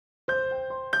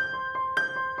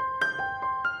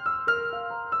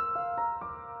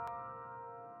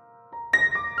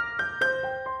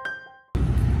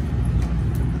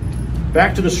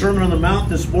Back to the Sermon on the Mount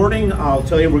this morning. I'll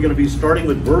tell you, we're going to be starting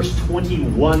with verse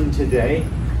 21 today.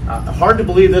 Hard to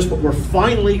believe this, but we're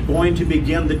finally going to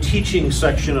begin the teaching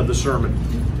section of the sermon.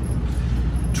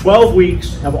 12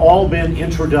 weeks have all been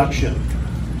introduction.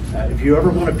 If you ever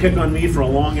want to pick on me for a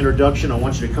long introduction, I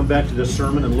want you to come back to this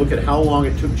sermon and look at how long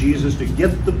it took Jesus to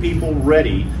get the people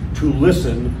ready to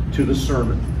listen to the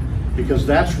sermon. Because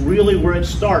that's really where it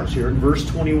starts here in verse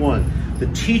 21. The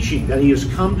teaching that he has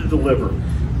come to deliver,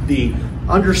 the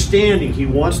understanding he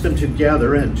wants them to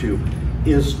gather into,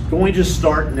 is going to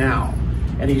start now.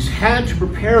 And he's had to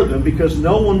prepare them because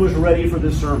no one was ready for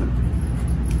this sermon.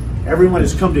 Everyone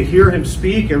has come to hear him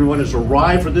speak. Everyone has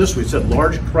arrived for this. We said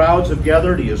large crowds have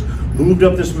gathered. He has moved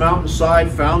up this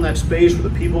mountainside, found that space where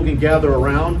the people can gather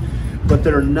around, but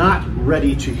they're not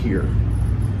ready to hear.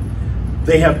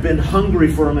 They have been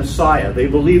hungry for a Messiah. They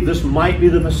believe this might be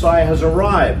the Messiah has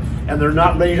arrived, and they're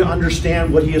not ready to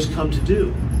understand what he has come to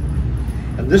do.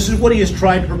 And this is what he has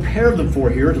tried to prepare them for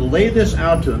here, to lay this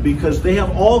out to them, because they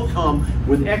have all come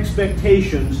with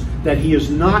expectations that he is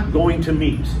not going to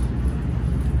meet.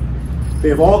 They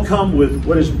have all come with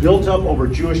what is built up over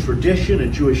Jewish tradition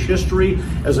and Jewish history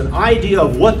as an idea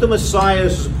of what the Messiah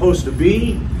is supposed to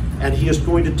be, and he is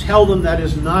going to tell them that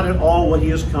is not at all what he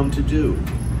has come to do.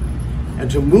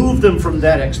 And to move them from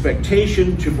that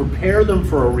expectation, to prepare them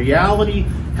for a reality,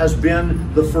 has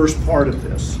been the first part of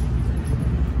this.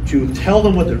 To tell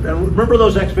them what they're... And remember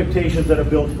those expectations that have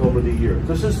built over the years.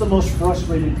 This is the most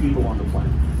frustrated people on the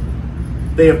planet.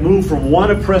 They have moved from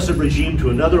one oppressive regime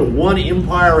to another, one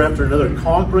empire after another,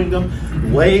 conquering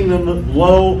them, laying them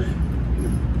low,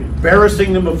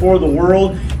 embarrassing them before the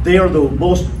world. They are the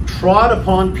most trod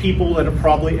upon people that have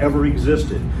probably ever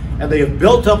existed. And they have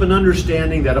built up an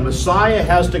understanding that a Messiah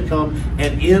has to come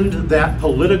and end that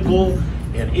political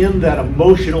and end that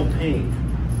emotional pain.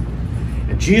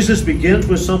 And Jesus begins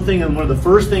with something, and one of the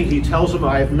first things he tells them,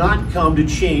 I have not come to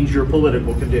change your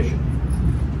political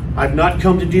condition. I've not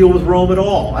come to deal with Rome at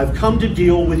all. I've come to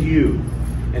deal with you.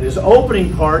 And his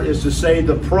opening part is to say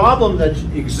the problem that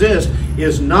exists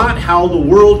is not how the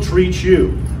world treats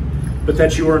you, but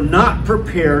that you are not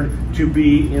prepared to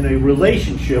be in a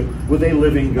relationship with a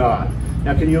living God.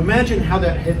 Now, can you imagine how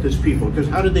that hit these people? Because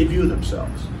how did they view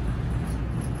themselves?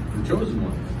 The chosen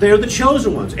ones. They are the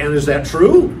chosen ones. And is that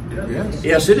true? Yes.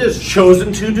 Yes, it is.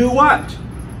 Chosen to do what?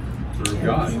 Serve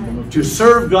God. To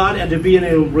serve God and to be in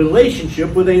a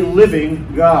relationship with a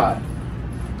living God.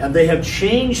 And they have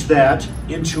changed that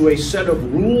into a set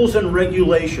of rules and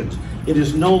regulations. It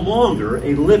is no longer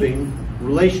a living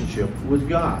relationship with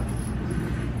God.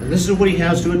 And this is what he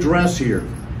has to address here.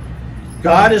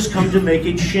 God has come to make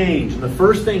a change. And the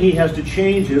first thing he has to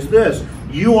change is this.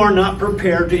 You are not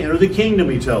prepared to enter the kingdom,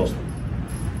 he tells them.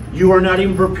 You are not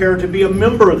even prepared to be a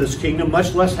member of this kingdom,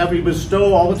 much less have he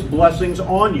bestow all its blessings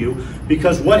on you.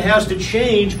 Because what has to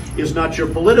change is not your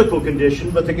political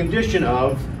condition, but the condition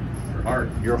of Your heart.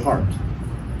 your heart.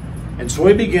 And so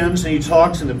he begins and he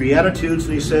talks in the Beatitudes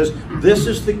and he says, this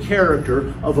is the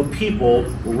character of a people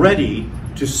ready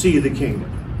to see the kingdom.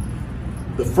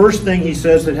 The first thing he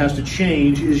says that has to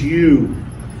change is you.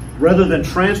 Rather than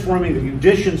transforming the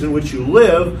conditions in which you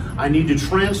live, I need to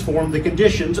transform the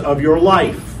conditions of your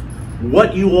life.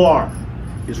 What you are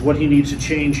is what he needs to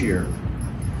change here.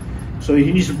 So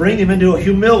he needs to bring them into a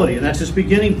humility, and that's his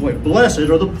beginning point. Blessed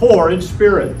are the poor in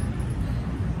spirit.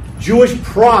 Jewish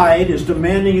pride is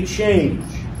demanding a change.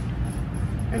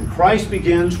 And Christ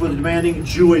begins with demanding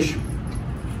Jewish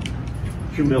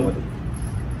humility.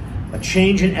 A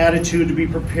change in attitude to be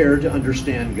prepared to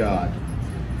understand God.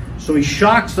 So he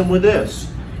shocks them with this.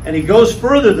 And he goes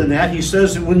further than that. He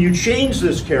says that when you change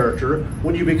this character,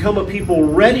 when you become a people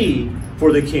ready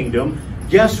for the kingdom,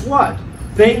 guess what?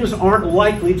 Things aren't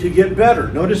likely to get better.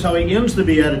 Notice how he ends the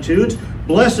Beatitudes.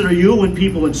 Blessed are you when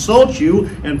people insult you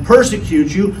and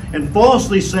persecute you and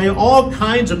falsely say all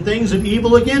kinds of things of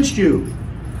evil against you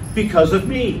because of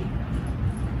me.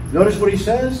 Notice what he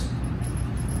says?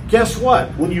 Guess what?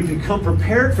 When you become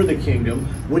prepared for the kingdom,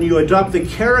 when you adopt the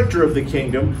character of the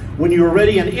kingdom, when you are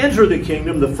ready and enter the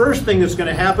kingdom, the first thing that's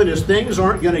going to happen is things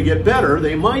aren't going to get better.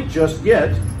 They might just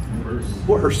get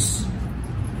worse.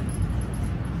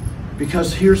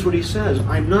 Because here's what he says.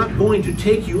 I'm not going to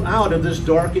take you out of this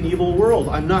dark and evil world.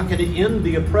 I'm not going to end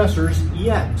the oppressors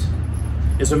yet.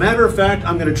 As a matter of fact,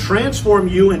 I'm going to transform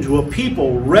you into a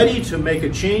people ready to make a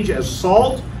change as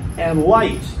salt and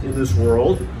light in this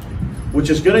world, which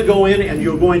is going to go in and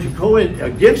you're going to go in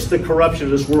against the corruption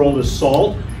of this world as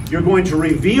salt. You're going to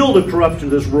reveal the corruption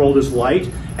of this world as light,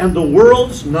 and the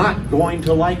world's not going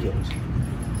to like it.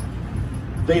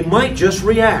 They might just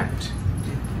react.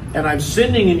 And I'm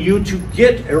sending you to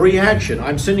get a reaction.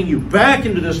 I'm sending you back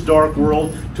into this dark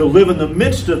world to live in the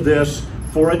midst of this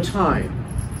for a time.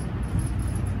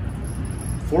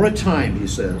 For a time, he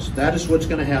says. That is what's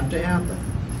going to happen.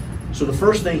 So the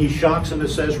first thing he shocks them and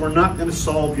says, we're not going to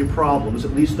solve your problems,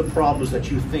 at least the problems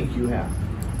that you think you have.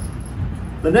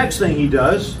 The next thing he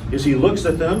does is he looks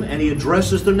at them and he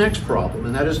addresses the next problem,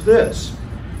 and that is this.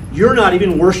 You're not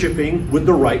even worshiping with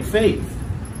the right faith.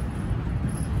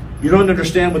 You don't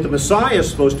understand what the Messiah is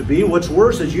supposed to be. What's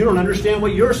worse is you don't understand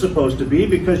what you're supposed to be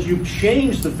because you've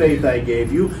changed the faith I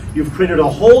gave you. You've created a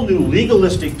whole new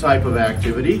legalistic type of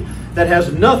activity that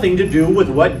has nothing to do with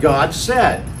what God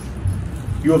said.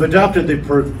 You have adopted the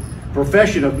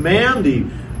profession of man, the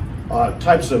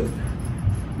types of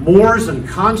mores and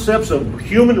concepts of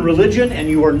human religion, and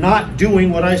you are not doing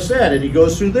what I said. And he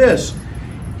goes through this.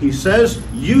 He says,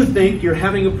 you think you're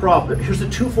having a problem. Here's the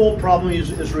twofold problem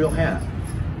Israel had.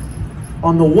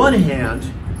 On the one hand,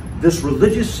 this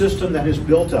religious system that is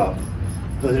built up,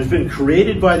 that has been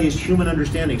created by these human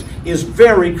understandings, is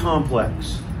very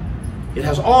complex. It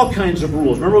has all kinds of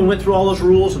rules. Remember we went through all those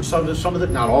rules, and some of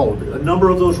them, not all of it, a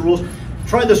number of those rules.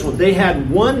 Try this one. They had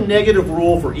one negative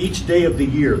rule for each day of the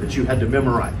year that you had to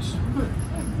memorize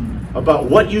about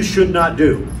what you should not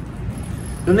do.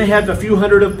 Then they had a few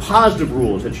hundred of positive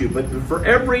rules but for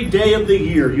every day of the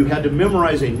year, you had to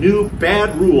memorize a new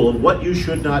bad rule of what you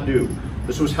should not do.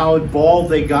 This was how involved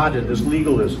they got in this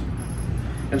legalism.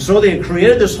 And so they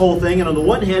created this whole thing, and on the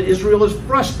one hand, Israel is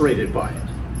frustrated by it.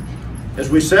 As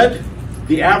we said,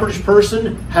 the average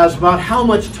person has about how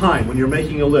much time when you're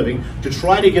making a living to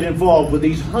try to get involved with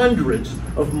these hundreds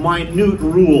of minute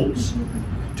rules,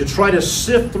 to try to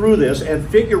sift through this and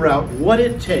figure out what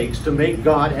it takes to make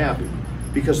God happy,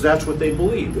 because that's what they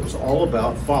believed. It was all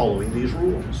about following these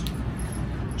rules.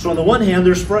 So on the one hand,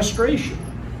 there's frustration.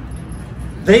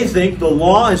 They think the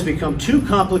law has become too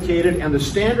complicated and the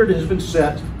standard has been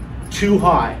set too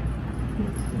high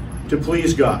to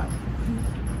please God.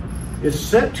 It's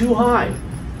set too high.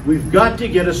 We've got to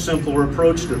get a simpler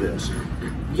approach to this.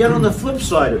 Yet on the flip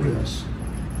side of this,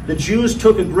 the Jews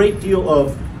took a great deal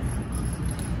of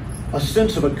a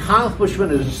sense of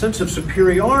accomplishment and a sense of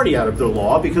superiority out of their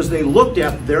law because they looked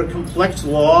at their complex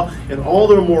law and all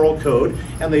their moral code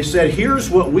and they said, here's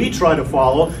what we try to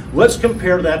follow. Let's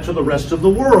compare that to the rest of the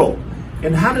world.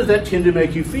 And how does that tend to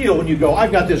make you feel when you go,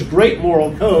 I've got this great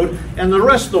moral code and the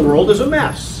rest of the world is a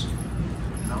mess?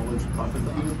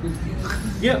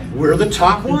 Yeah, we're the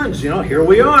top ones. You know, here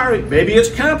we are. Maybe it's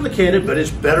complicated, but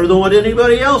it's better than what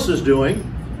anybody else is doing.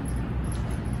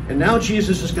 And now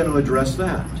Jesus is going to address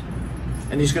that.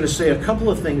 And he's going to say a couple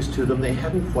of things to them they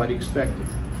hadn't quite expected.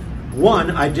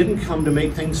 One, I didn't come to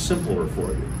make things simpler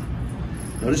for you.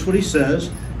 Notice what he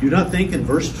says. Do not think in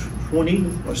verse 20,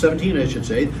 or 17, I should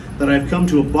say, that I have come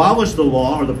to abolish the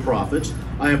law or the prophets.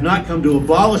 I have not come to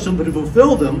abolish them, but to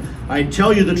fulfill them. I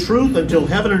tell you the truth, until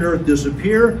heaven and earth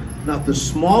disappear, not the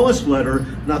smallest letter,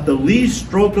 not the least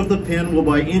stroke of the pen will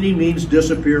by any means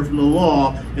disappear from the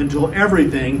law until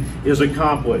everything is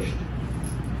accomplished.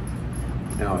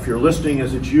 Now, if you're listening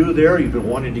as a Jew there, you've been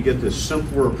wanting to get this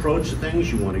simpler approach to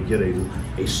things, you want to get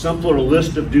a simpler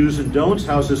list of do's and don'ts,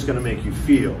 how's this going to make you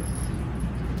feel?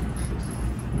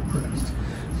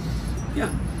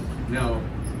 Yeah. Now,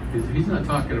 he's not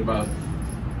talking about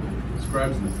the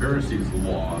scribes and the Pharisees'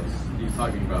 laws. He's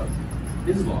talking about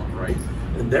his law, right?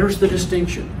 And there's the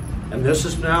distinction. And this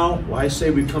is now why I say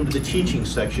we come to the teaching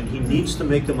section. He needs to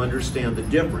make them understand the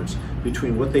difference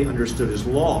between what they understood as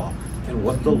law and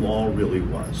what the law really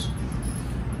was.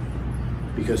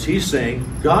 Because he's saying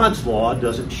God's law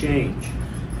doesn't change.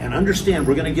 And understand,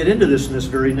 we're going to get into this in this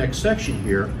very next section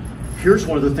here. Here's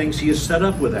one of the things he has set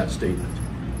up with that statement.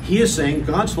 He is saying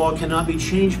God's law cannot be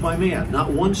changed by man,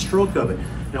 not one stroke of it.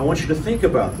 Now I want you to think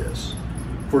about this.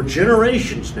 For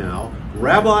generations now,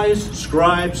 rabbis,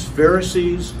 scribes,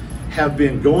 Pharisees have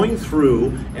been going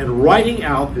through and writing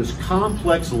out this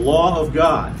complex law of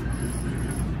God.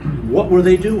 What were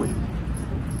they doing?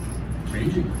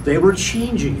 Changing. They were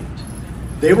changing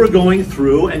it. They were going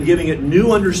through and giving it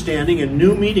new understanding and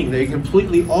new meaning. They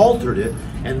completely altered it,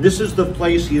 and this is the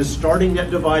place he is starting that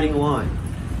dividing line.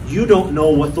 You don't know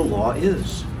what the law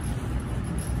is.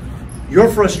 Your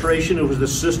frustration is with a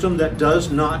system that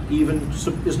is not even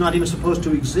supposed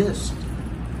to exist.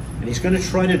 And he's going to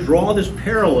try to draw this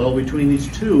parallel between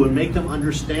these two and make them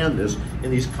understand this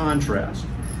in these contrasts.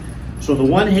 So on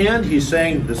the one hand, he's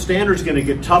saying the standard's going to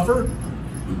get tougher.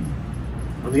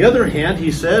 On the other hand,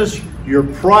 he says your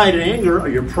pride and anger, or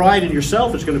your pride in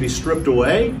yourself is going to be stripped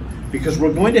away because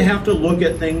we're going to have to look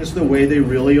at things the way they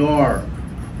really are.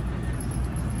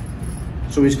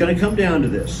 So he's going to come down to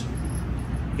this.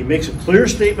 He makes a clear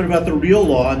statement about the real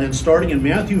law, and then starting in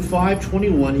Matthew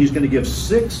 5:21, he's going to give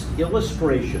 6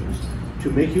 illustrations to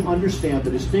make you understand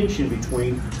the distinction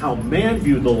between how man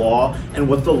viewed the law and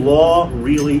what the law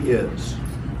really is.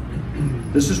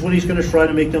 This is what he's going to try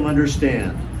to make them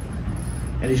understand.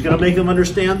 And he's going to make them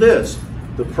understand this.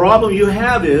 The problem you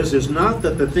have is not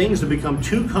that the things have become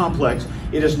too complex.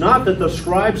 It is not that the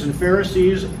scribes and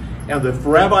Pharisees and the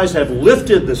rabbis have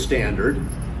lifted the standard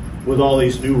with all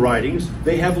these new writings.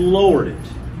 They have lowered it.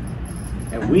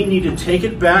 And we need to take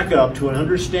it back up to an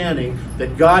understanding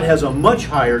that God has a much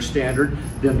higher standard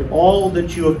than all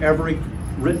that you have ever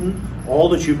written, all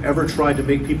that you've ever tried to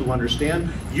make people understand.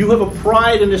 You have a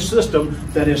pride in a system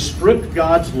that has stripped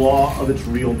God's law of its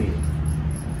real meaning.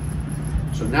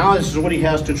 So now this is what he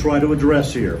has to try to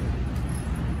address here.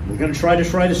 We're going to try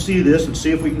to see this and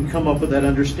see if we can come up with that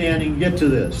understanding and get to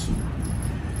this.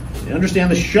 And understand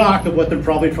the shock of what they're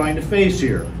probably trying to face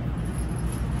here.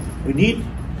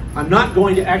 I'm not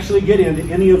going to actually get into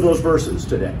any of those verses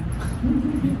today.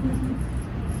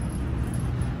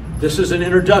 This is an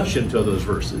introduction to those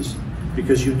verses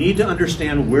because you need to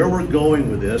understand where we're going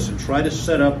with this and try to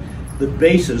set up the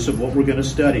basis of what we're going to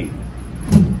study.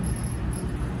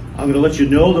 I'm going to let you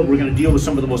know that we're going to deal with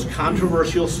some of the most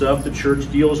controversial stuff the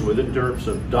church deals with in terms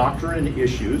of doctrine and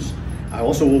issues. I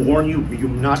also will warn you,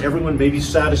 not everyone may be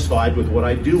satisfied with what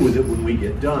I do with it when we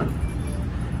get done.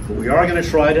 But we are going to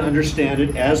try to understand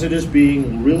it as it is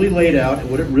being really laid out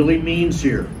and what it really means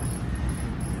here.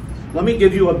 Let me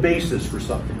give you a basis for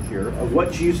something here of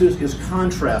what Jesus is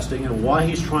contrasting and why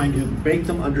he's trying to make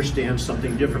them understand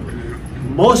something differently.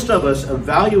 Most of us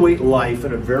evaluate life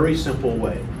in a very simple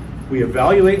way. We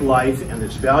evaluate life and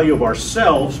its value of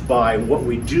ourselves by what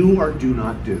we do or do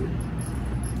not do.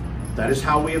 That is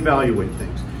how we evaluate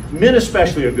things. Men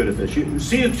especially are good at this. You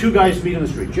see 2 guys meet on the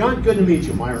street. John, good to meet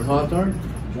you. Myron Hawthorne?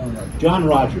 John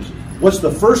Rogers. What's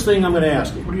the first thing I'm going to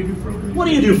ask you? What do you do for a living? What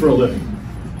do you do for a living?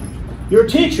 You're a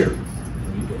teacher.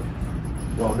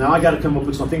 Well, now I got to come up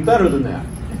with something better than that.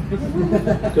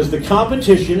 Because the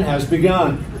competition has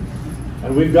begun.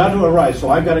 And we've got to arise. So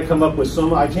I've got to come up with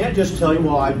some. I can't just tell you,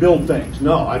 well, I build things.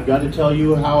 No, I've got to tell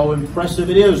you how impressive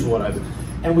it is what I do.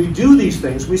 And we do these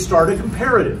things. We start a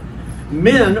comparative.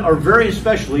 Men are very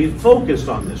especially focused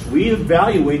on this. We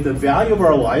evaluate the value of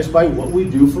our lives by what we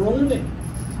do for a living.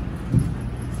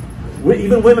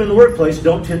 Even women in the workplace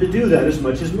don't tend to do that as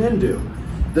much as men do.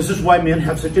 This is why men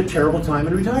have such a terrible time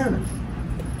in retirement.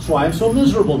 That's why I'm so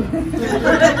miserable now.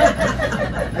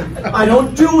 I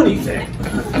don't do anything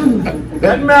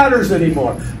that matters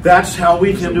anymore. That's how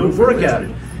we tend to work at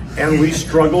it. And we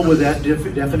struggle with that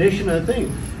definition of the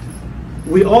thing.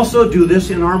 We also do this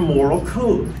in our moral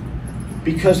code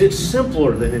because it's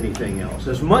simpler than anything else.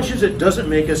 As much as it doesn't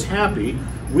make us happy,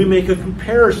 we make a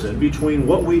comparison between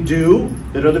what we do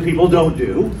that other people don't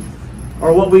do,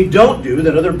 or what we don't do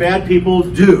that other bad people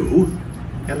do,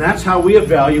 and that's how we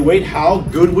evaluate how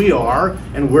good we are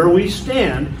and where we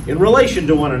stand in relation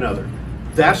to one another.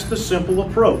 That's the simple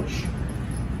approach.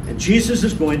 And Jesus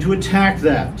is going to attack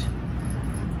that.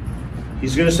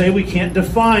 He's going to say we can't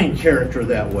define character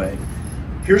that way.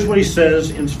 Here's what he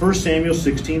says in 1 Samuel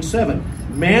 16:7.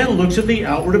 Man looks at the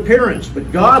outward appearance,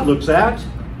 but God looks at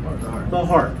the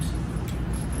heart.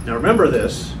 Now remember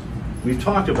this. We've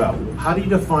talked about how do you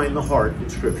define the heart in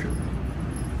Scripture?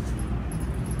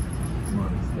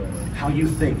 How you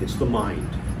think. It's the mind.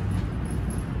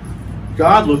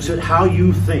 God looks at how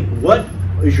you think. What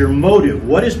is your motive?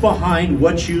 What is behind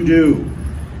what you do?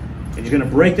 And he's going to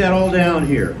break that all down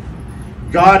here.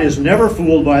 God is never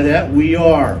fooled by that. We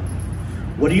are.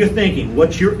 What are you thinking?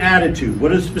 What's your attitude?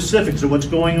 What are the specifics of what's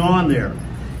going on there?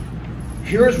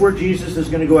 Here's where Jesus is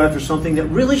going to go after something that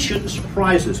really shouldn't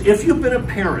surprise us. If you've been a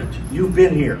parent, you've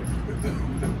been here.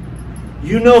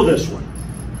 You know this one.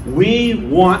 We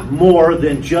want more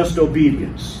than just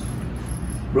obedience.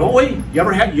 Don't we?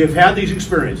 You've had these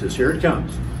experiences. Here it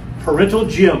comes. Parental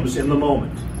gyms in the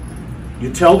moment.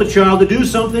 You tell the child to do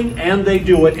something and they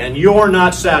do it and you're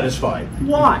not satisfied.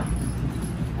 Why?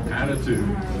 Attitude.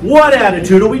 What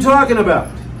attitude are we talking about?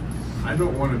 I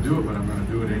don't want to do it, but I'm going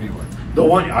to do it anyway. The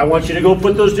one, I want you to go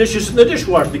put those dishes in the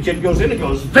dishwasher. The kid goes in and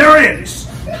goes, there it is.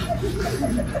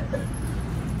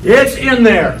 It's in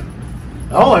there.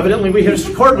 Oh, evidently we hit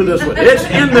a chord with this one. It's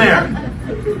in there.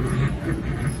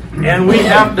 And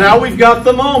now we've got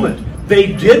the moment.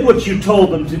 They did what you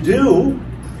told them to do.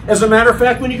 As a matter of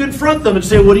fact, when you confront them and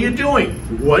say, what are you doing?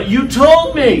 What you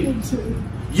told me.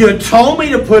 You told me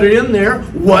to put it in there.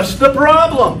 What's the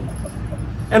problem?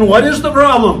 And what is the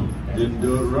problem? Didn't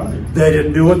do it right. They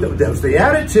didn't do it. That was the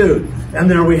attitude. And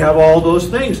there we have all those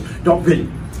things.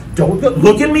 Don't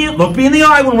look at me. Look me in the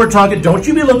eye when we're talking. Don't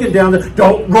you be looking down there.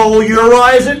 Don't roll your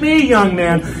eyes at me, young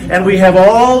man. And we have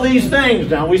all these things.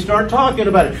 Now we start talking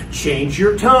about it. Change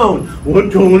your tone.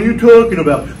 What tone are you talking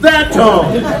about? That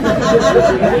tone.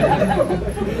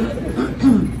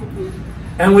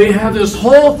 And we have this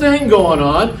whole thing going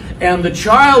on, and the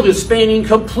child is feigning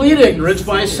complete ignorance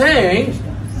by saying,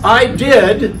 I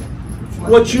did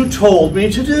what you told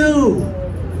me to do.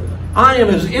 I am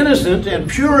as innocent and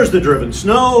pure as the driven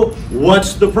snow.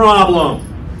 What's the problem?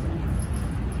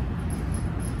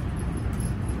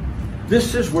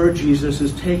 This is where Jesus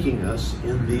is taking us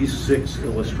in these 6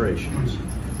 illustrations.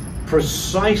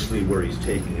 Precisely where he's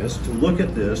taking us to look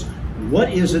at this.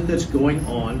 What is it that's going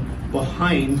on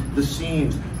behind the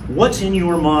scenes? What's in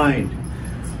your mind?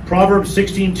 Proverbs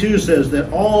 16:2 says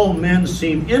that all men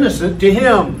seem innocent to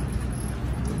him.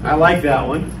 I like that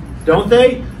one, don't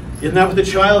they? Isn't that what the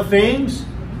child feigns?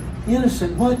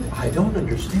 Innocent? What? I don't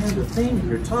understand the thing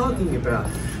you're talking about.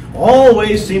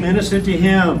 Always seem innocent to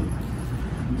him.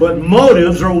 But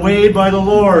motives are weighed by the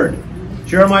Lord.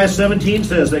 Jeremiah 17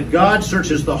 says that God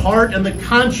searches the heart and the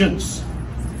conscience.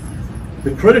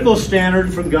 The critical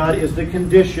standard from God is the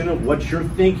condition of what you're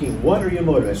thinking. What are you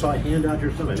motivated? I saw a hand out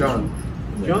here somewhere. John,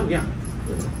 yeah.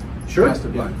 Sure? Passed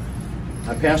it by.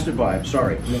 I passed it by. I'm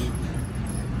sorry.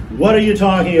 What are you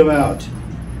talking about?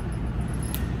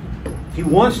 He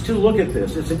wants to look at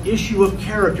this. It's an issue of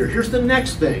character. Here's the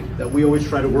next thing that we always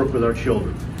try to work with our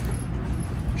children.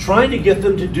 Trying to get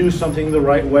them to do something the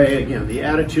right way. Again, the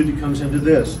attitude that comes into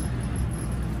this.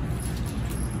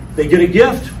 They get a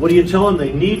gift. What do you tell them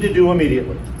they need to do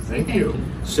immediately? Thank you.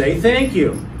 Say thank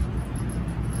you.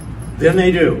 Then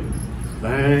they do.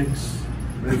 Thanks.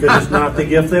 Because it's not the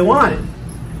gift they wanted.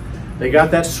 They got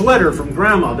that sweater from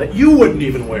Grandma that you wouldn't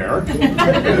even wear.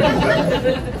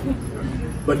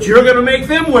 But you're going to make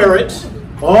them wear it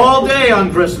all day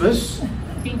on Christmas.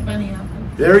 Pink bunny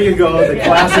outfit. There you go, the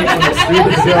classic when it's through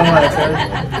the show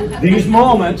right there. These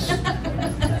moments.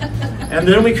 And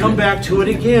then we come back to it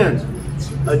again.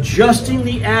 Adjusting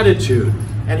the attitude.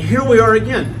 And here we are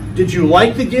again. Did you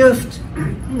like the gift?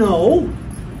 No.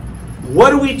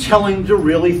 What are we telling to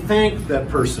really thank that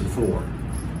person for?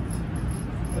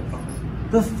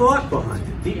 The thought behind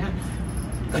it.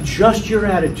 Adjust your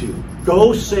attitude.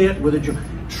 Go say it with a joy.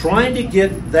 Trying to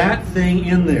get that thing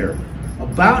in there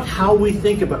about how we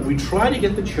think about it. We try to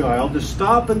get the child to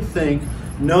stop and think,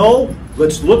 no,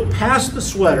 let's look past the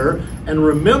sweater and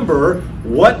remember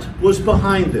what was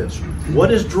behind this.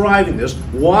 What is driving this?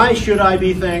 Why should I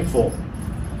be thankful?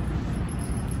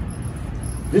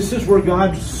 This is where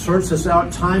God sorts us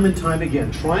out time and time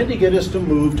again, trying to get us to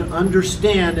move, to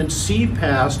understand and see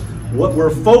past what we're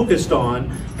focused on,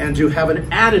 and to have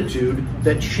an attitude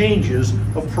that changes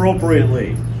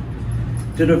appropriately.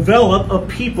 To develop a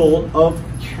people of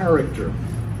character.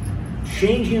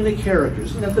 Changing the character.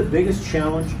 Isn't that the biggest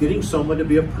challenge? Getting someone to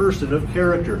be a person of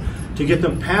character. To get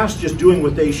them past just doing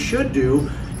what they should do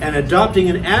and adopting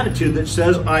an attitude that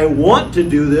says, I want to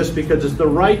do this because it's the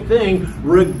right thing,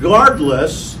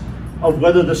 regardless of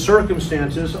whether the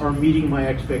circumstances are meeting my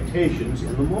expectations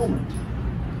in the moment.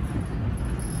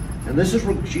 And this is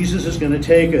where Jesus is going to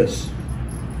take us.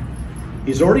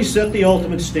 He's already set the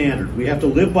ultimate standard. We have to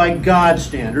live by God's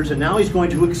standards, and now he's going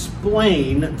to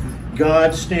explain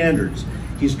God's standards.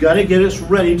 He's got to get us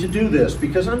ready to do this,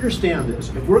 because understand this,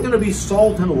 if we're going to be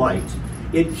salt and light,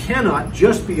 it cannot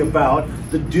just be about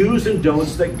the do's and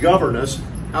don'ts that govern us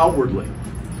outwardly.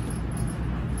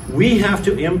 We have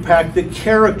to impact the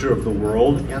character of the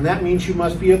world, and that means you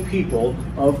must be a people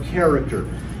of character.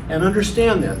 And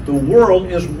understand that the world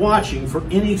is watching for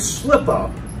any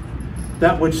slip-up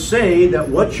that would say that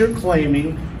what you're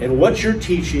claiming and what you're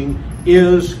teaching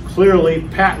is clearly,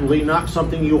 patently not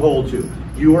something you hold to.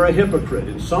 You are a hypocrite.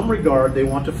 In some regard, they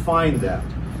want to find that.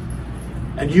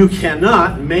 And you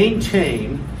cannot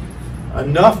maintain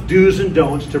enough do's and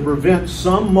don'ts to prevent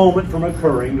some moment from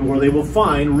occurring where they will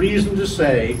find reason to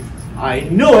say, I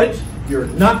knew it, you're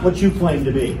not what you claim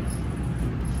to be.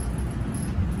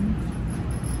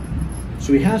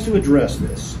 So he has to address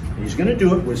this. He's going to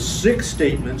do it with 6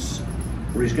 statements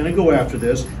where he's going to go after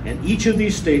this, and each of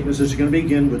these statements is going to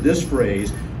begin with this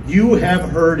phrase, you have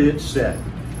heard it said.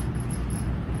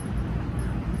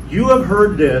 You have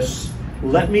heard this,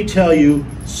 let me tell you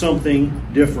something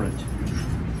different.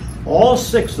 All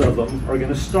 6 of them are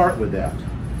going to start with that.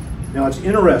 Now it's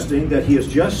interesting that he has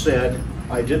just said,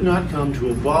 I did not come to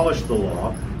abolish the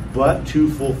law, but to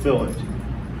fulfill it.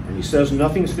 And he says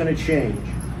nothing's going to change.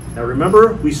 Now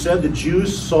remember, we said the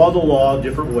Jews saw the law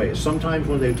different ways. Sometimes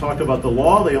when they talked about the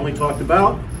law, they only talked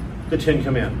about the 10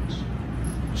 Commandments.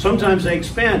 Sometimes they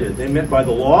expanded. They meant by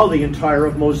the law the entire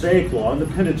of Mosaic law and the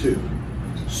Pentateuch.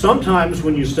 Sometimes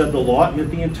when you said the law, it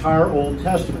meant the entire Old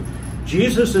Testament.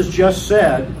 Jesus has just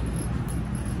said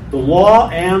the law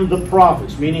and the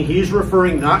prophets, meaning he's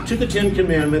referring not to the Ten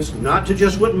Commandments, not to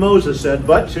just what Moses said,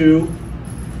 but to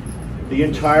the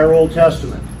entire Old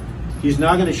Testament. He's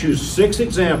now going to choose 6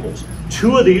 examples.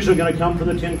 2 of these are going to come from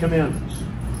the Ten Commandments.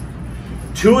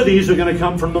 2 of these are going to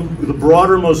come from the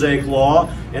broader Mosaic law,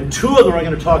 and 2 of them are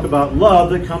going to talk about love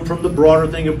that come from the broader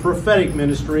thing of prophetic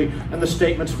ministry and the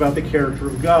statements about the character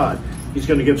of God. He's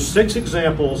going to give 6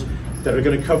 examples that are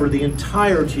going to cover the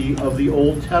entirety of the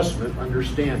Old Testament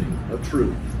understanding of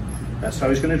truth. That's how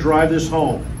he's going to drive this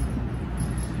home.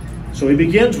 So he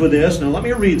begins with this. Now let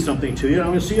me read something to you. I'm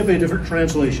going to see if I have a different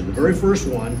translation. The very first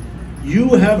one,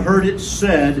 you have heard it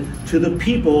said to the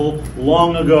people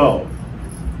long ago.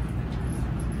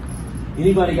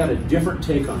 Anybody got a different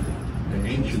take on that? The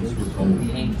ancients were told.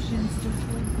 The ancients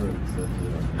were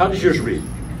told. How does yours read?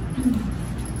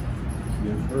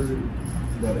 You've heard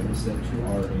that it was said to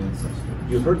our ancestors.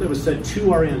 You heard that it was said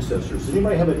to our ancestors. Does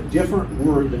anybody have a different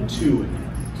word than to in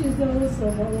there? To those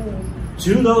of old.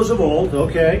 To those of old,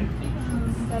 okay.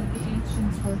 That the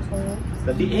ancients were told.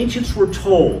 That the ancients were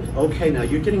told. Okay, now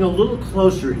you're getting a little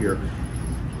closer here.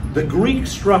 The Greek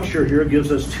structure here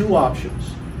gives us 2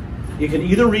 options. You can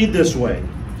either read this way.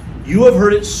 You have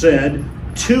heard it said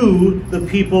to the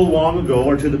people long ago,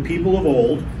 or to the people of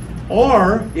old.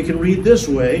 Or you can read this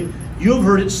way. You have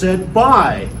heard it said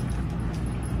by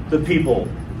the people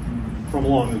from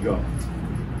long ago.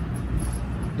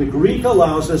 The Greek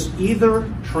allows us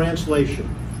either translation.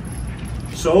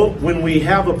 So when we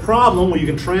have a problem where you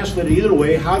can translate it either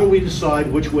way, how do we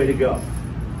decide which way to go?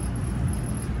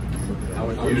 How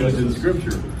it's used in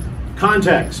Scripture.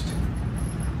 Context.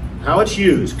 How it's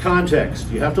used. Context.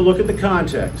 You have to look at the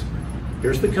context.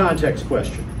 Here's the context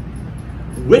question.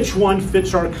 Which one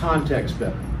fits our context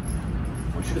better?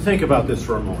 I want you to think about this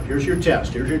for a moment. Here's your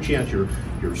test. Here's your chance.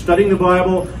 You're studying the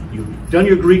Bible. You've done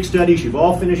your Greek studies. You've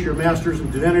all finished your Master's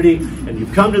in Divinity. And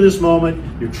you've come to this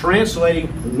moment. You're translating.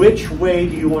 Which way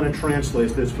do you want to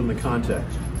translate this from the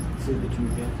context? Say the two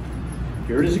again.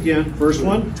 Here it is again. First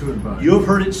one. To and by. You have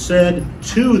heard it said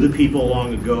to the people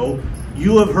long ago.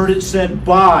 You have heard it said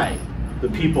by the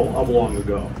people of long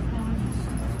ago.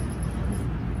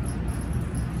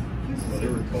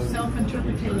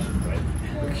 Self-interpretation.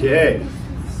 Okay.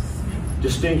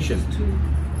 Distinction.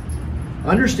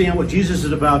 Understand what Jesus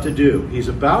is about to do. He's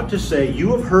about to say,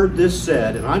 you have heard this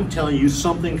said, and I'm telling you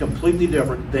something completely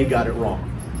different. They got it wrong.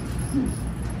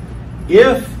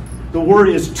 If the word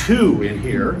is to in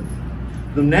here,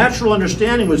 the natural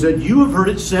understanding was that you have heard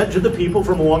it said to the people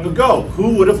from long ago.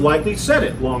 Who would have likely said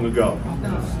it long ago?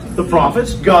 The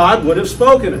prophets. God would have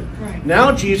spoken it. Right.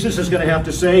 Now Jesus is going to have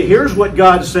to say, here's what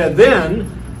God said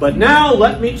then, but now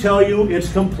let me tell you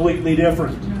it's completely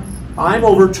different. I'm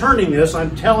overturning this.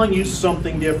 I'm telling you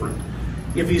something different.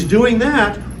 If he's doing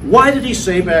that, why did he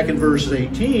say back in verse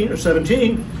 18 or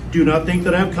 17, do not think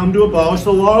that I have come to abolish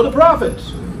the law of the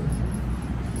prophets?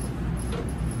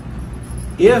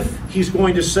 If he's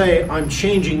going to say, I'm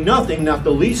changing nothing, not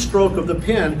the least stroke of the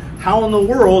pen, how in the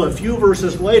world, a few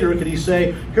verses later, could he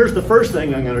say, here's the first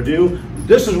thing I'm going to do.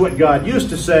 This is what God used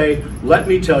to say. Let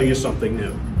me tell you something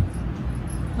new.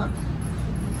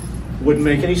 Wouldn't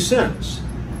make any sense.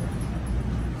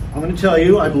 I'm going to tell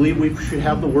you, I believe we should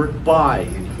have the word by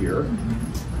in here.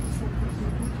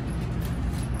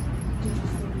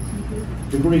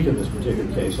 The Greek in this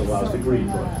particular case allows the Greek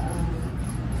word.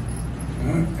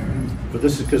 But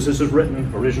this is because this is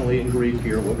written originally in Greek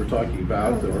here, what we're talking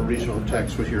about, the original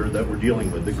text was here that we're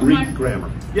dealing with, the Greek grammar.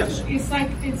 Yes? It's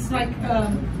like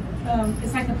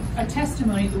a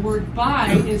testimony. The word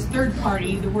by is third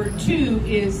party. The word to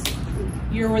is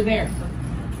you were there.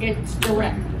 It's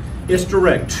direct. It's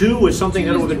direct. To is something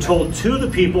that would have been told to the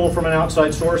people from an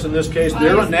outside source. In this case,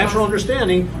 their natural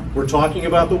understanding, we're talking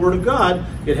about the Word of God.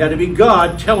 It had to be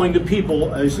God telling the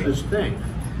people as thing.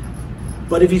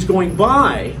 But if he's going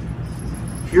by,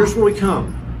 here's where we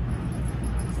come.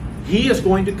 He is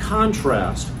going to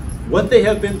contrast what they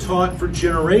have been taught for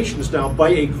generations now by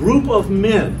a group of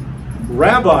men,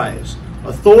 rabbis,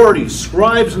 authorities,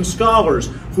 scribes, and scholars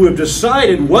who have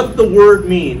decided what the word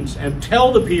means and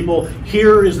tell the people,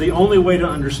 here is the only way to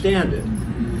understand it.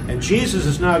 And Jesus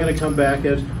is now going to come back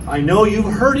as, I know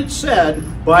you've heard it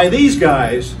said by these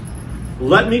guys.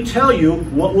 Let me tell you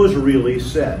what was really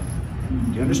said.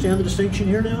 Do you understand the distinction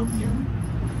here now?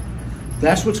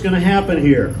 That's what's going to happen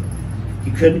here.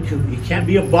 He can't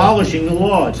be abolishing the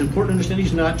law. It's important to understand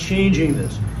he's not changing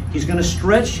this. He's going to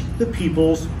stretch the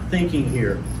people's thinking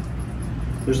here.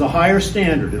 There's a higher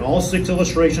standard, and all 6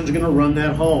 illustrations are going to run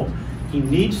that home. He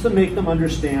needs to make them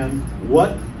understand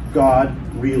what God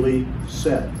really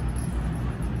said.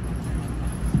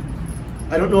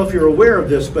 I don't know if you're aware of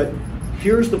this, but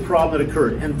here's the problem that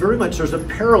occurred. And very much there's a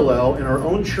parallel in our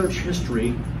own church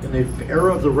history in the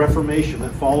era of the Reformation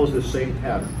that follows the same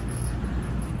pattern.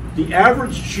 The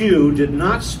average Jew did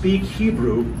not speak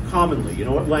Hebrew commonly. You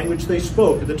know what language they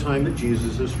spoke at the time that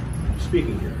Jesus is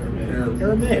speaking here?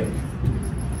 Aramaic.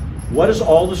 What is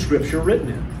all the scripture written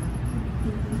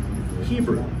in?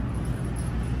 Hebrew.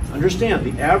 Understand,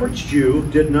 the average Jew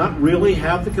did not really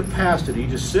have the capacity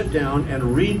to sit down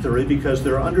and read through it because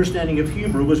their understanding of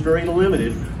Hebrew was very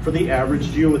limited for the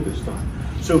average Jew at this time.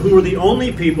 So who were the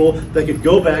only people that could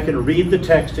go back and read the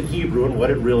text in Hebrew and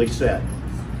what it really said?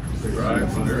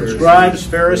 Scribes,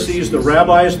 Pharisees, the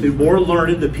rabbis, the more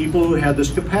learned, the people who had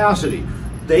this capacity.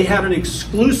 They had an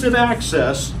exclusive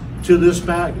access to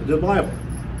the Bible.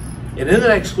 And in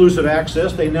that exclusive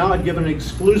access, they now had given an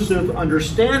exclusive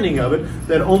understanding of it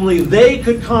that only they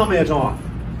could comment on.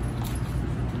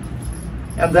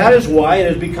 And that is why it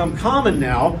has become common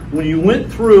now, when you went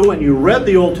through and you read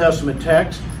the Old Testament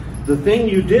text, the thing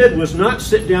you did was not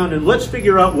sit down and let's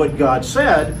figure out what God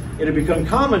said. It had become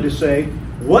common to say,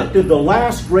 what did the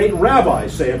last great rabbi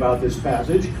say about this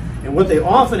passage? And what they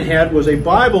often had was a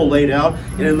Bible laid out,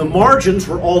 and in the margins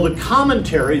were all the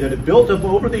commentary that had built up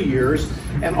over the years,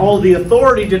 and all the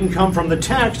authority didn't come from the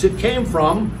text, it came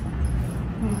from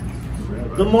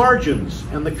the margins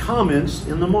and the comments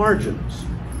in the margins.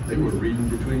 They were reading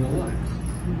between the lines.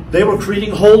 They were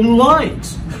creating whole new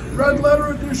lines. Red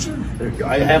letter edition.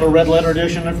 I have a red letter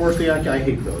edition, unfortunately I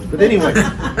hate those. But anyway.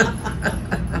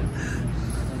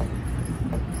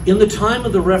 In the time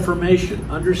of the Reformation,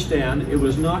 understand, it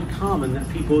was not common that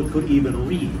people could even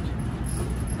read.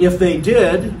 If they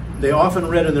did, they often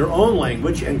read in their own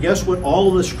language, and guess what all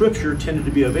of the scripture tended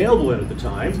to be available in at the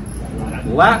time?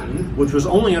 Latin, which was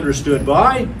only understood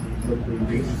by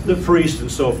the priest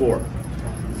and so forth.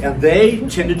 And they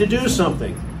tended to do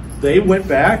something. They went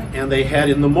back and they had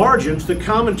in the margins the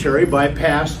commentary by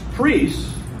past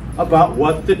priests about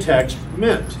what the text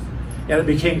meant. And it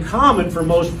became common for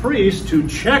most priests to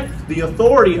check the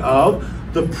authority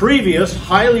of the previous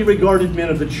highly regarded men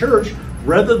of the church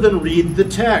rather than read the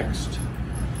text.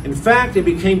 In fact, it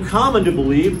became common to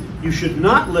believe you should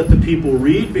not let the people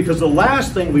read, because the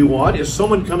last thing we want is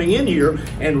someone coming in here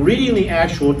and reading the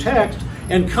actual text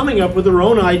and coming up with their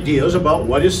own ideas about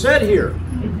what is said here.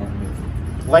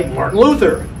 Like Martin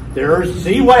Luther.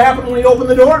 See what happened when he opened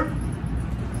the door?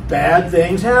 Bad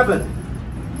things happen.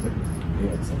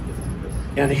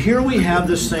 And here we have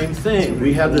the same thing.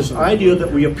 We have this idea that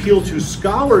we appeal to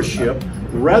scholarship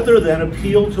rather than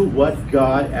appeal to what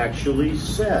God actually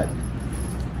said.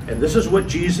 And this is what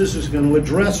Jesus is going to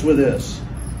address with this.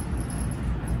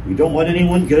 We don't want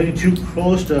anyone getting too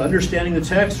close to understanding the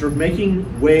text or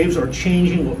making waves or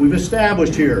changing what we've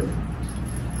established here.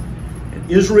 And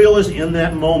Israel is in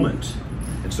that moment.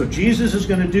 And so Jesus is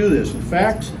going to do this. In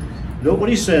fact, note what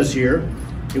he says here.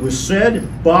 It was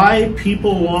said by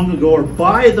people long ago, or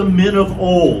by the men of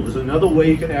old, is another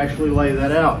way you can actually lay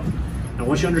that out. I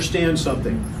want you to understand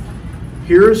something.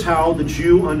 Here's how the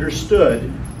Jew understood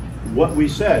what we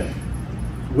said.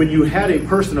 When you had a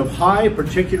person of high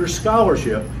particular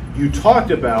scholarship, you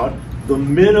talked about the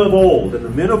men of old. And the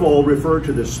men of old referred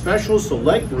to this special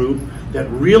select group that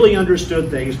really understood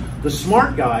things, the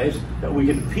smart guys that we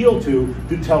can appeal to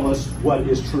tell us what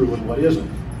is true and what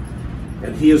isn't.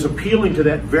 And he is appealing to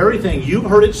that very thing. You've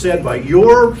heard it said by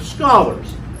your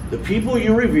scholars, the people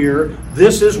you revere,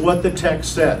 this is what the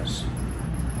text says.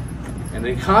 And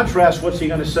in contrast, what's he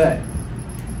going to say?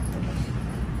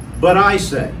 But I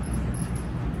say.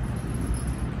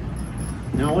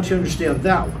 Now I want you to understand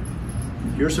that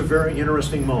one. Here's a very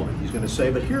interesting moment. He's going to say,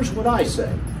 but here's what I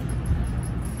say.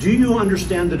 Do you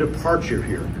understand the departure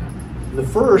here? The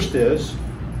first is,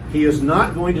 he is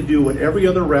not going to do what every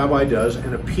other rabbi does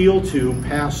and appeal to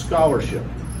past scholarship.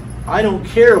 I don't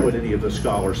care what any of the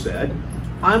scholars said.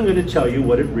 I'm going to tell you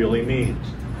what it really means.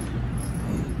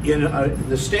 In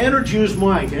the standard Jew's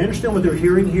mind, can you understand what they're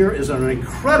hearing here is an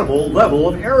incredible level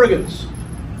of arrogance.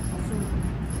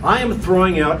 I am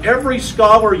throwing out every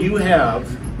scholar you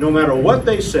have, no matter what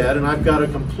they said, and I've got a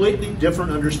completely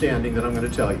different understanding that I'm going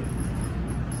to tell you.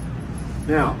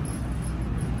 Now,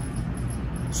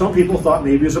 some people thought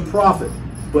maybe he was a prophet,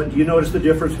 but you notice the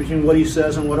difference between what he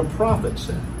says and what a prophet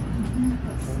said.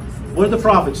 What did the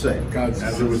prophet say?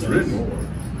 As it was written.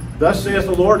 Thus saith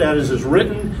the Lord, as is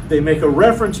written. They make a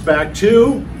reference back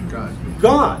to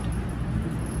God.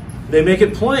 They make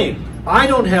it plain. I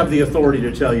don't have the authority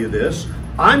to tell you this.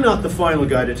 I'm not the final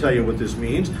guy to tell you what this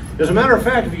means. As a matter of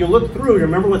fact, if you look through, you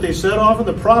remember what they said often?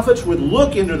 The prophets would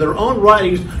look into their own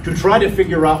writings to try to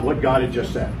figure out what God had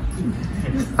just said.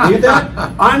 Read that?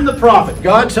 I'm the prophet.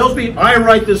 God tells me, I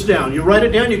write this down. You write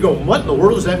it down, you go, what in the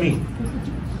world does that mean?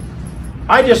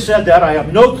 I just said that. I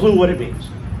have no clue what it means.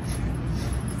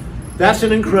 That's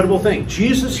an incredible thing.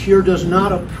 Jesus here does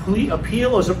not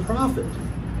appeal as a prophet.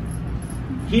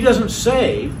 He doesn't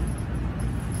say,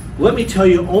 let me tell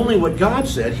you only what God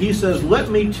said. He says, let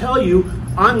me tell you,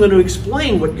 I'm going to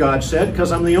explain what God said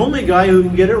because I'm the only guy who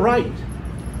can get it right.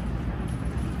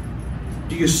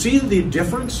 Do you see the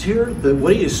difference here?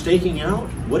 What he is staking out?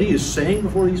 What he is saying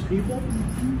before these people?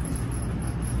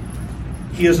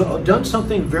 He has done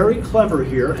something very clever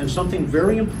here and something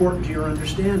very important to your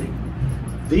understanding.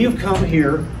 That you've come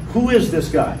here, who is this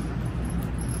guy?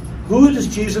 Who does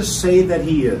Jesus say that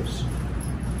he is?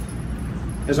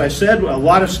 As I said, a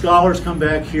lot of scholars come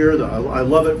back here. I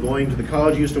love it going to the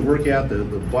college I used to work at, the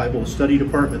Bible study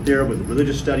department there, with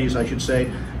religious studies, I should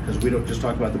say, because we don't just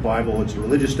talk about the Bible, it's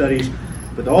religious studies.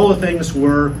 But all the things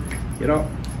were,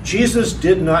 Jesus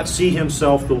did not see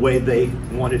himself the way they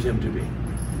wanted him to be.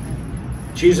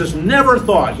 Jesus never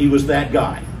thought he was that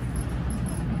guy.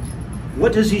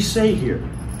 What does he say here?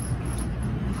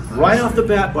 Right off the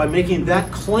bat, by making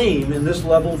that claim in this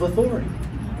level of authority.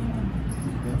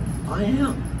 I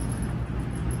am.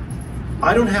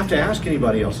 I don't have to ask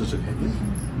anybody else's opinion.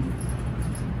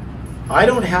 I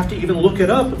don't have to even look it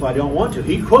up if I don't want to.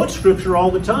 He quotes scripture all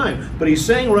the time, but he's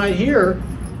saying right here,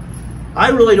 I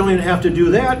really don't even have to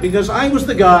do that because I was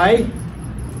the guy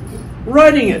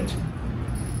writing it.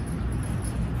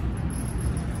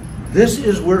 This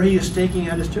is where he is staking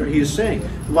out his territory. He is saying,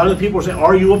 a lot of the people are saying,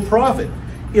 are you a prophet?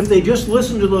 If they just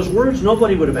listened to those words,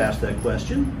 nobody would have asked that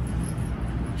question.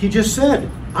 He just said,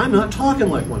 I'm not talking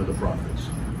like one of the prophets.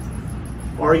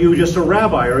 Are you just a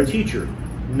rabbi or a teacher?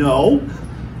 No,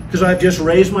 because I've just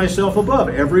raised myself above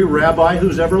every rabbi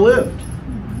who's ever lived.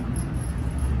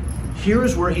 Here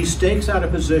is where he stakes out a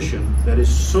position that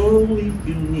is solely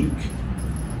unique,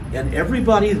 and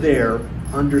everybody there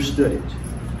understood it.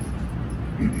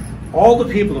 All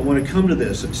the people that want to come to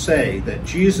this and say that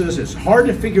Jesus, it's hard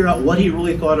to figure out what he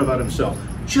really thought about himself,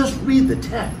 just read the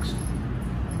text.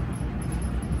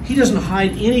 He doesn't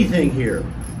hide anything here.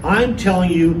 I'm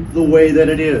telling you the way that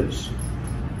it is.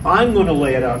 I'm going to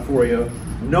lay it out for you.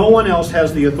 No one else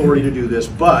has the authority to do this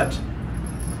but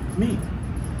me.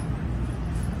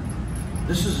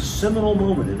 This is a seminal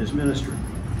moment in his ministry.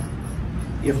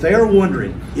 If they are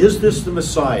wondering, is this the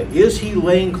Messiah? Is he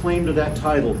laying claim to that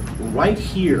title right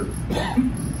here?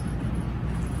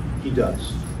 He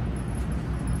does.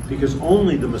 Because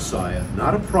only the Messiah,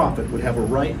 not a prophet, would have a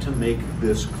right to make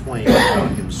this claim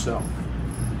about himself.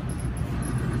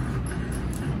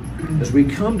 As we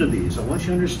come to these, I want you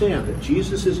to understand that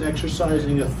Jesus is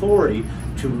exercising authority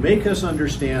to make us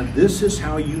understand this is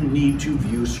how you need to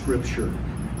view Scripture.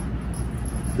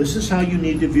 This is how you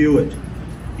need to view it.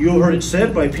 You heard it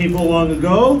said by people long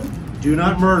ago, do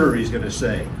not murder, he's going to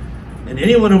say. And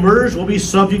anyone who murders will be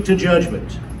subject to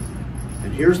judgment.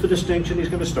 And here's the distinction he's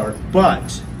going to start.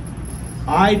 But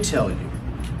I tell you.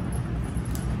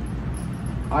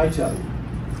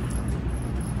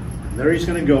 And there he's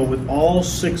going to go with all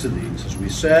 6 of these. As we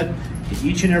said, in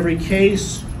each and every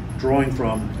case, drawing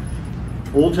from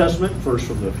Old Testament, first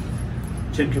from the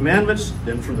 10 Commandments,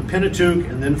 then from the Pentateuch,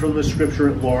 and then from the Scripture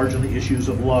at large on the issues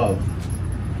of love.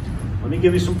 Let me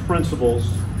give you some principles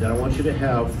that I want you to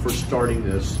have for starting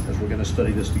this as we're going to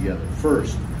study this together.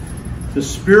 First, the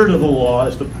spirit of the law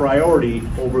is the priority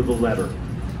over the letter.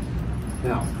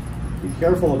 Now, be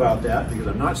careful about that because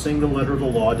I'm not saying the letter of the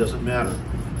law doesn't matter.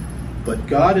 But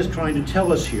God is trying to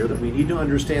tell us here that we need to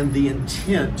understand the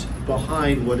intent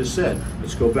behind what is said.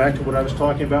 Let's go back to what I was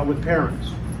talking about with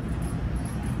parents.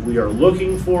 We are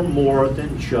looking for more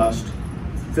than just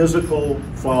physical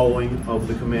following of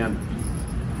the commandment.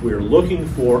 We are looking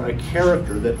for a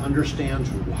character that understands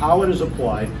how it is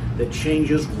applied, that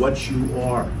changes what you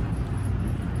are.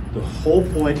 The whole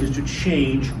point is to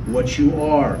change what you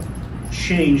are.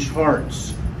 Changed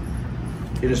hearts.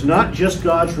 It is not just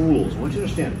God's rules. I want you to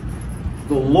understand.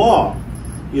 The law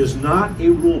is not a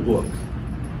rule book.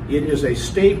 It is a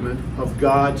statement of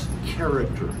God's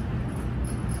character.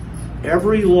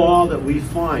 Every law that we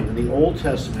find in the Old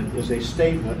Testament is a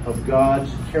statement of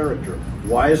God's character.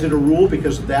 Why is it a rule?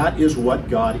 Because that is what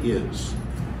God is.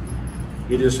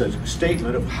 It is a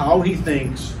statement of how he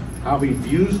thinks, how he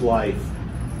views life,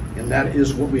 and that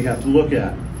is what we have to look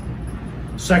at.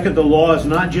 Second, the law is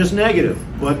not just negative,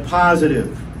 but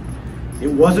positive.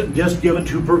 It wasn't just given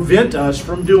to prevent us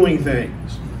from doing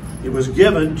things. It was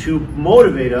given to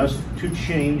motivate us to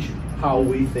change how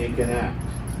we think and act.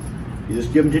 It is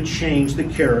given to change the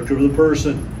character of the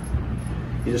person.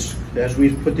 It is, as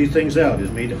we put these things out, it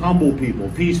is made humble people,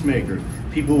 peacemakers,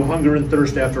 people who hunger and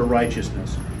thirst after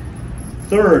righteousness.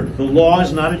 Third, the law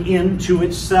is not an end to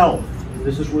itself. And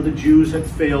this is where the Jews had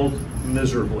failed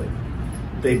miserably.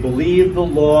 They believed the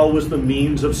law was the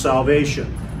means of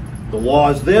salvation. The law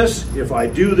is this: if I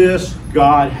do this,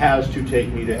 God has to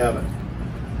take me to heaven.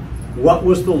 What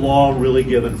was the law really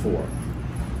given for?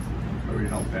 I mean,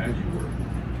 how bad you were.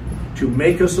 To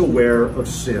make us aware of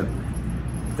sin.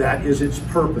 That is its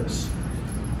purpose.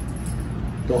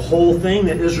 The whole thing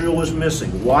that Israel was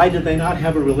missing. Why did they not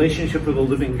have a relationship with the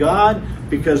living God?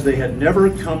 Because they had never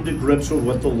come to grips with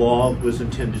what the law was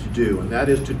intended to do. And that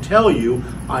is to tell you,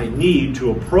 I need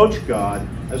to approach God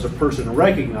as a person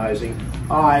recognizing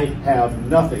I have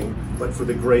nothing but for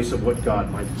the grace of what God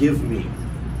might give me.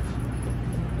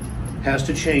 Has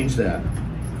to change that.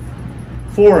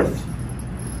 Fourth,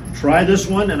 try this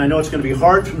one, and I know it's going to be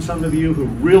hard for some of you who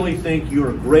really think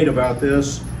you're great about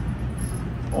this.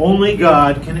 Only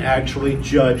God can actually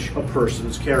judge a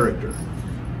person's character.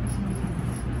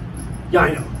 Yeah,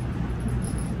 I know.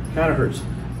 Kind of hurts.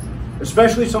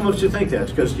 Especially some of us who think that.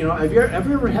 Because, you know, have you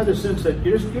ever had the sense that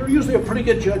you're usually a pretty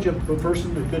good judge of a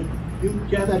person? You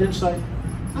have that insight?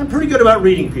 I'm pretty good about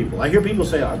reading people. I hear people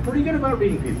say, I'm pretty good about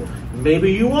reading people.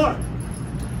 Maybe you are.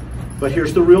 But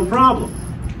here's the real problem.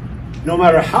 No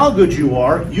matter how good you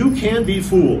are, you can be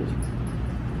fooled.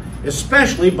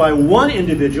 Especially by one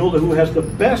individual who has the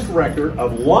best record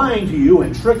of lying to you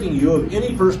and tricking you of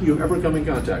any person you've ever come in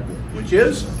contact with, which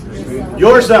is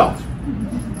yourself.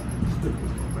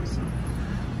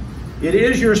 It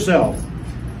is yourself.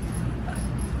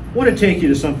 I want to take you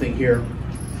to something here.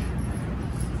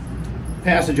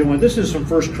 Passage I want. This is from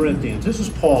 1 Corinthians. This is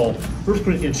Paul, 1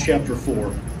 Corinthians chapter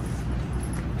 4.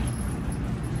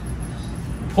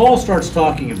 Paul starts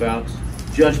talking about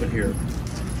judgment here.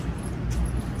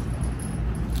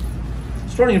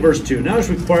 Starting in verse 2, now it's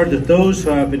required that those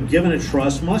who have been given a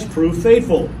trust must prove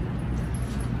faithful.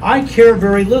 I care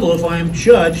very little if I am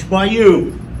judged by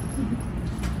you.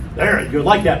 There, you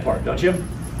like that part, don't you?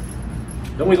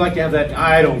 Don't we like to have that,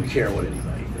 I don't care what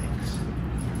anybody thinks.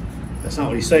 That's not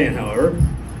what he's saying, however.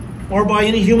 Or by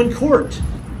any human court.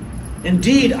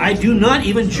 Indeed, I do not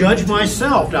even judge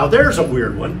myself. Now there's a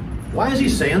weird one. Why is he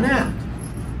saying that?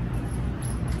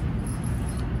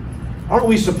 Aren't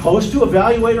we supposed to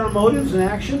evaluate our motives and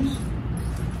actions?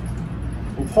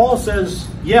 Well, Paul says,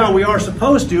 yeah, we are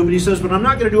supposed to, but he says, but I'm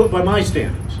not going to do it by my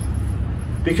standards.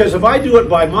 Because if I do it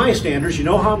by my standards, you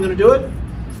know how I'm going to do it?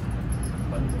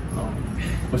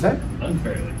 What's that?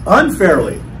 Unfairly.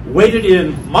 Unfairly. Weighted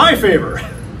in my favor.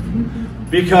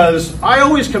 Because I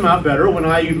always come out better when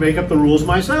I make up the rules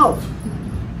myself.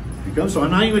 Because so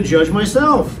I'm not even judge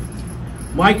myself.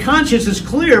 My conscience is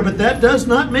clear, but that does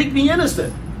not make me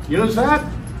innocent. You notice that?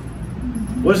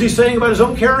 What is he saying about his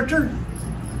own character?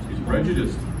 He's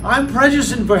prejudiced. I'm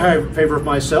prejudiced in favor of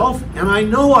myself, and I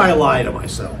know I lie to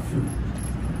myself.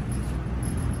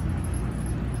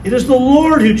 It is the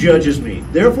Lord who judges me.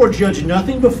 Therefore, judge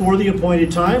nothing before the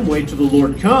appointed time. Wait till the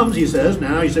Lord comes, he says.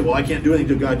 Now you say, well, I can't do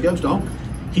anything till God comes. No.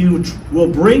 He will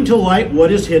bring to light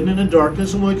what is hidden in the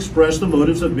darkness and will express the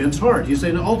motives of men's heart. He's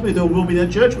saying ultimately there will be that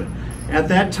judgment. At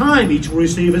that time, each will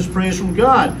receive his praise from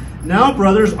God. Now,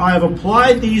 brothers, I have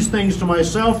applied these things to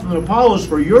myself and Apollos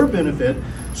for your benefit,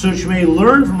 so that you may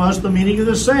learn from us the meaning of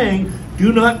the saying,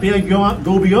 do not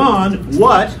go beyond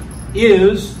what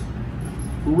is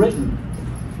written.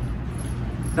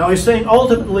 Now, he's saying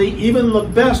ultimately, even the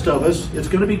best of us, it's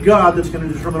going to be God that's going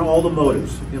to determine all the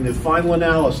motives in the final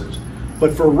analysis.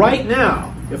 But for right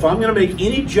now, if I'm going to make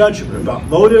any judgment about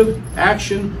motive,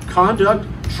 action, conduct,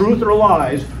 truth, or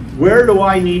lies, where do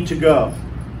I need to go?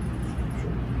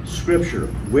 Scripture,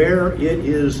 where it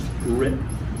is written.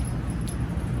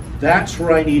 That's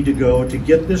where I need to go to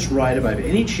get this right if I have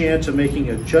any chance of making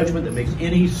a judgment that makes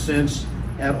any sense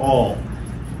at all.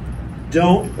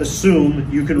 Don't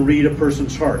assume you can read a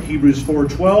person's heart. Hebrews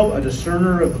 4:12, a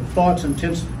discerner of the thoughts and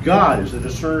intents. God is a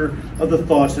discerner of the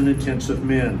thoughts and intents of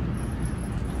men.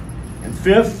 And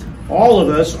fifth, all of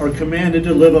us are commanded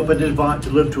to live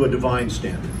to a divine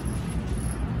standard.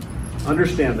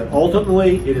 Understand that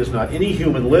ultimately it is not any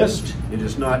human list, it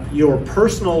is not your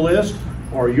personal list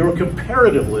or your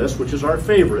comparative list, which is our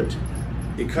favorite.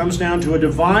 It comes down to a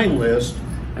divine list,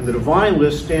 and the divine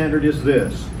list standard is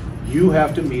this: you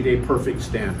have to meet a perfect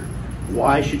standard.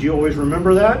 Why should you always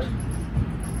remember that?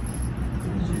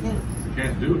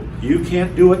 can't do it. You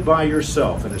can't do it by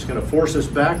yourself, and it's going to force us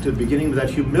back to the beginning of that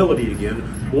humility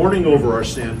again, mourning over our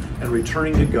sin and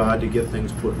returning to God to get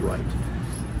things put right.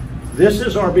 This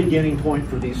is our beginning point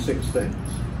for these 6 things.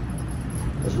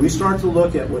 As we start to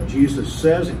look at what Jesus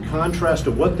says in contrast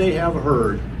to what they have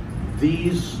heard,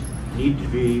 these need to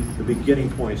be the beginning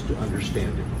points to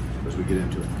understanding as we get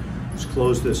into it. Let's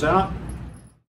close this out.